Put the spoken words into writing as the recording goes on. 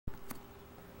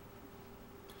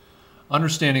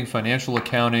Understanding financial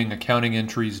accounting, accounting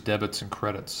entries, debits, and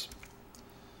credits.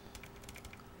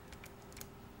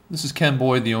 This is Ken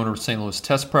Boyd, the owner of St. Louis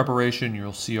Test Preparation.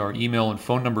 You'll see our email and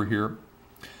phone number here.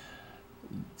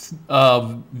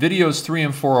 Videos 3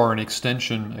 and 4 are an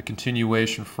extension, a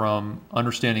continuation from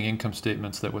Understanding Income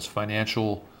Statements that was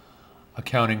Financial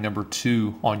Accounting number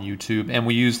 2 on YouTube, and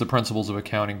we use the Principles of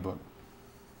Accounting book.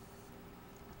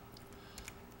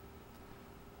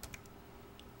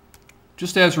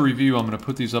 Just as a review, I'm going to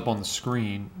put these up on the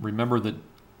screen. Remember that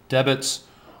debits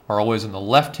are always on the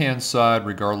left-hand side,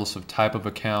 regardless of type of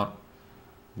account.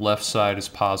 Left side is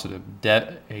positive.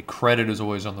 A credit is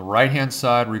always on the right-hand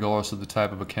side, regardless of the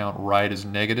type of account. Right is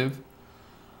negative.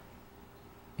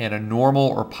 And a normal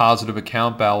or positive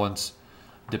account balance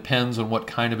depends on what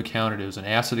kind of account it is. An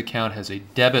asset account has a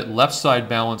debit left side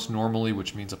balance normally,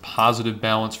 which means a positive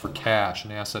balance for cash.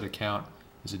 An asset account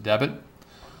is a debit.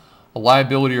 A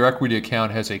liability or equity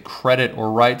account has a credit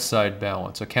or right side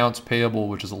balance. Accounts payable,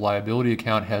 which is a liability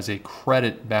account, has a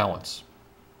credit balance.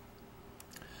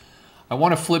 I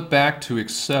want to flip back to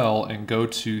Excel and go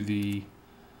to the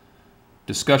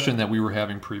discussion that we were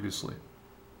having previously.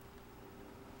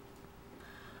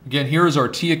 Again, here is our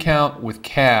T account with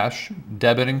cash,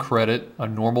 debit and credit. A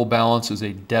normal balance is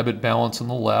a debit balance on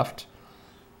the left.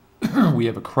 We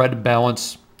have a credit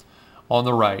balance on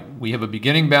the right. We have a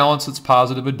beginning balance that's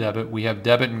positive, a debit. We have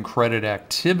debit and credit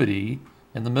activity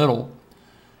in the middle.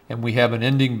 And we have an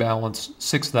ending balance,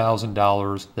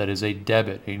 $6,000, that is a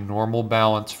debit, a normal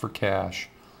balance for cash.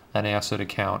 An asset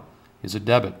account is a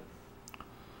debit.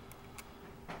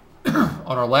 On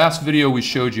our last video, we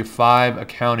showed you 5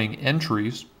 accounting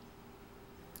entries.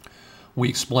 We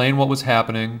explained what was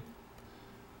happening,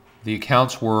 the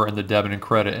accounts were, and the debit and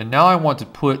credit. And now I want to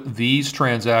put these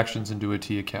transactions into a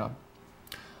T account.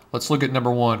 Let's look at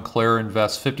number 1. Claire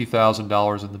invests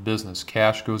 $50,000 in the business.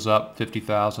 Cash goes up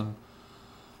 $50,000.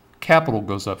 Capital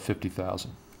goes up $50,000.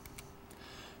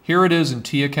 Here it is in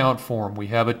T account form. We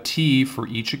have a T for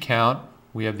each account.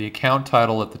 We have the account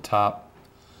title at the top.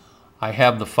 I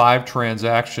have the 5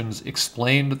 transactions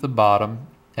explained at the bottom.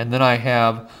 And then I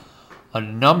have a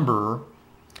number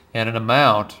and an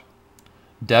amount,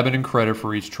 debit and credit,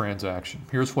 for each transaction.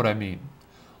 Here's what I mean.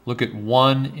 Look at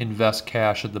 1, invest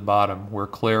cash at the bottom, where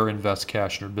Claire invests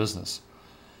cash in her business.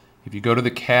 If you go to the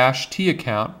cash T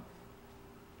account,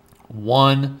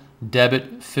 1,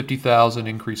 debit $50,000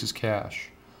 increases cash.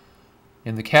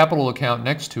 In the capital account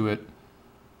next to it,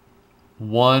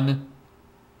 1,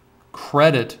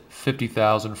 credit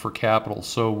 $50,000 for capital.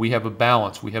 So we have a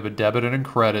balance. We have a debit and a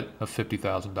credit of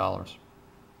 $50,000.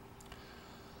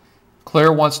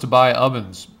 Claire wants to buy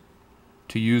ovens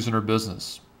to use in her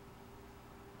business.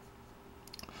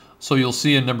 So you'll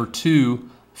see in number 2,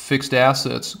 fixed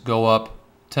assets go up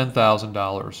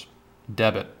 $10,000.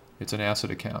 Debit. It's an asset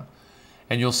account.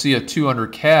 And you'll see a 2 under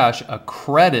cash, a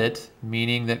credit,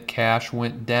 meaning that cash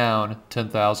went down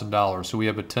 $10,000. So we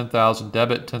have a $10,000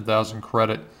 debit, $10,000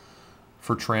 credit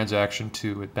for transaction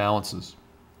 2. It balances.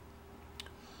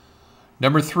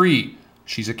 Number 3,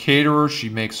 she's a caterer. She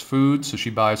makes food, so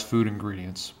she buys food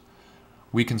ingredients.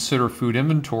 We consider food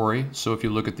inventory. So if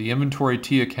you look at the inventory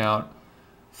T account,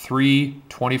 3,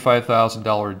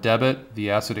 $25,000 debit,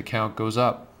 the asset account goes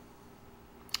up.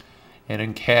 And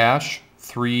in cash,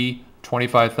 3,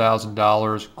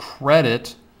 $25,000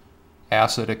 credit,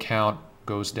 asset account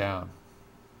goes down.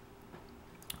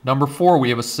 Number 4, we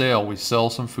have a sale. We sell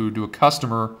some food to a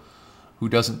customer who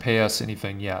doesn't pay us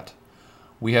anything yet.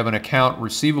 We have an account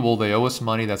receivable. They owe us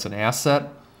money. That's an asset.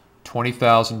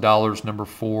 $20,000, number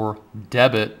 4,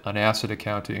 debit, an asset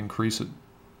account to increase it.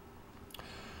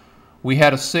 We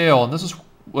had a sale, and this is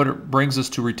what it brings us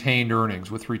to retained earnings.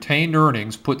 With retained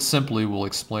earnings, put simply, we'll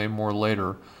explain more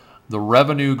later, the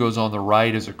revenue goes on the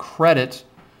right as a credit.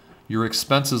 Your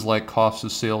expenses like cost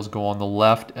of sales go on the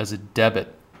left as a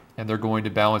debit, and they're going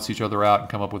to balance each other out and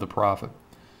come up with a profit.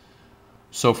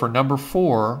 So for number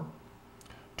 4,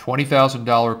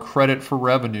 $20,000 credit for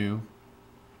revenue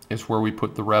is where we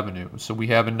put the revenue. So we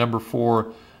have in number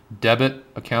 4, debit,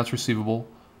 accounts receivable,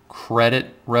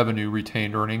 credit, revenue,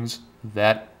 retained earnings.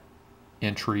 That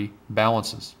entry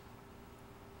balances.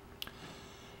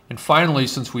 And finally,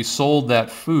 since we sold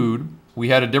that food, we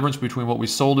had a difference between what we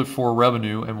sold it for,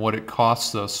 revenue, and what it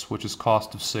costs us, which is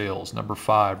cost of sales. Number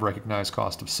 5, recognized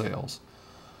cost of sales.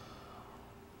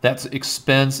 That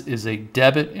expense is a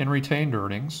debit in retained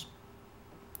earnings.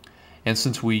 And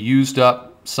since we used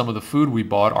up some of the food we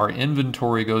bought, our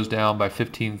inventory goes down by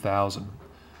 $15,000.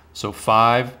 So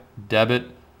 5, debit,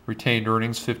 retained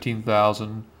earnings,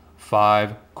 $15,000.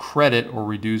 5, credit or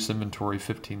reduce inventory,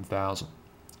 $15,000.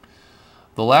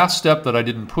 The last step that I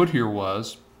didn't put here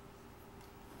was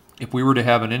if we were to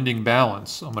have an ending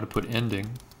balance, I'm going to put ending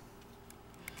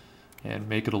and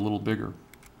make it a little bigger.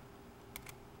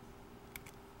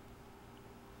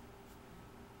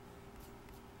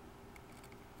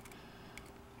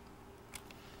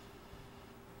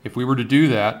 If we were to do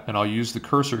that, and I'll use the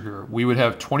cursor here, we would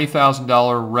have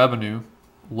 $20,000 revenue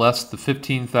less the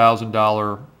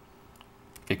 $15,000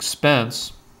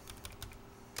 expense.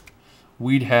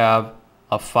 We'd have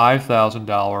a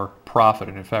 $5,000 profit.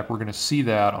 And in fact, we're going to see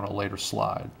that on a later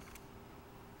slide.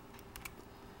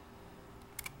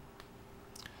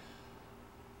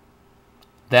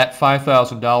 That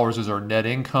 $5,000 is our net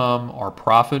income, our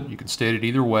profit. You can state it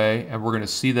either way, and we're going to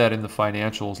see that in the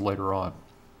financials later on.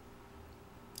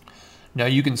 Now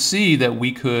you can see that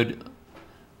we could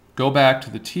go back to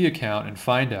the T account and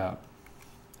find out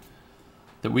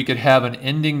that we could have an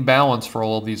ending balance for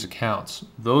all of these accounts.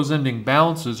 Those ending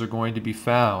balances are going to be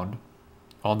found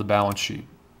on the balance sheet.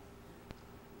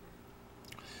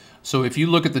 So if you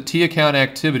look at the T account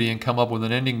activity and come up with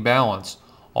an ending balance,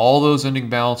 all those ending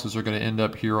balances are going to end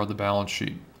up here on the balance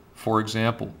sheet. For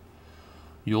example,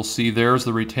 you'll see there's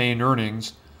the retained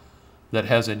earnings that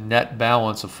has a net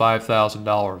balance of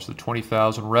 $5,000, the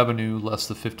 $20,000 revenue less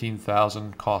the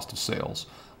 $15,000 cost of sales.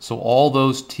 So all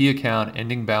those T account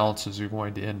ending balances are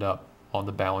going to end up on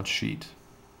the balance sheet.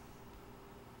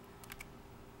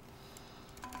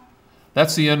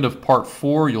 That's the end of part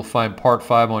 4. You'll find part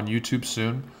 5 on YouTube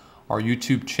soon. Our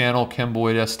YouTube channel, Ken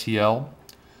Boyd STL.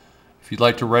 If you'd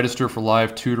like to register for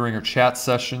live tutoring or chat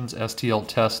sessions,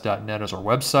 stltest.net is our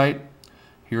website.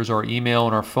 Here's our email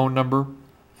and our phone number.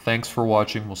 Thanks for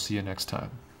watching. We'll see you next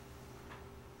time.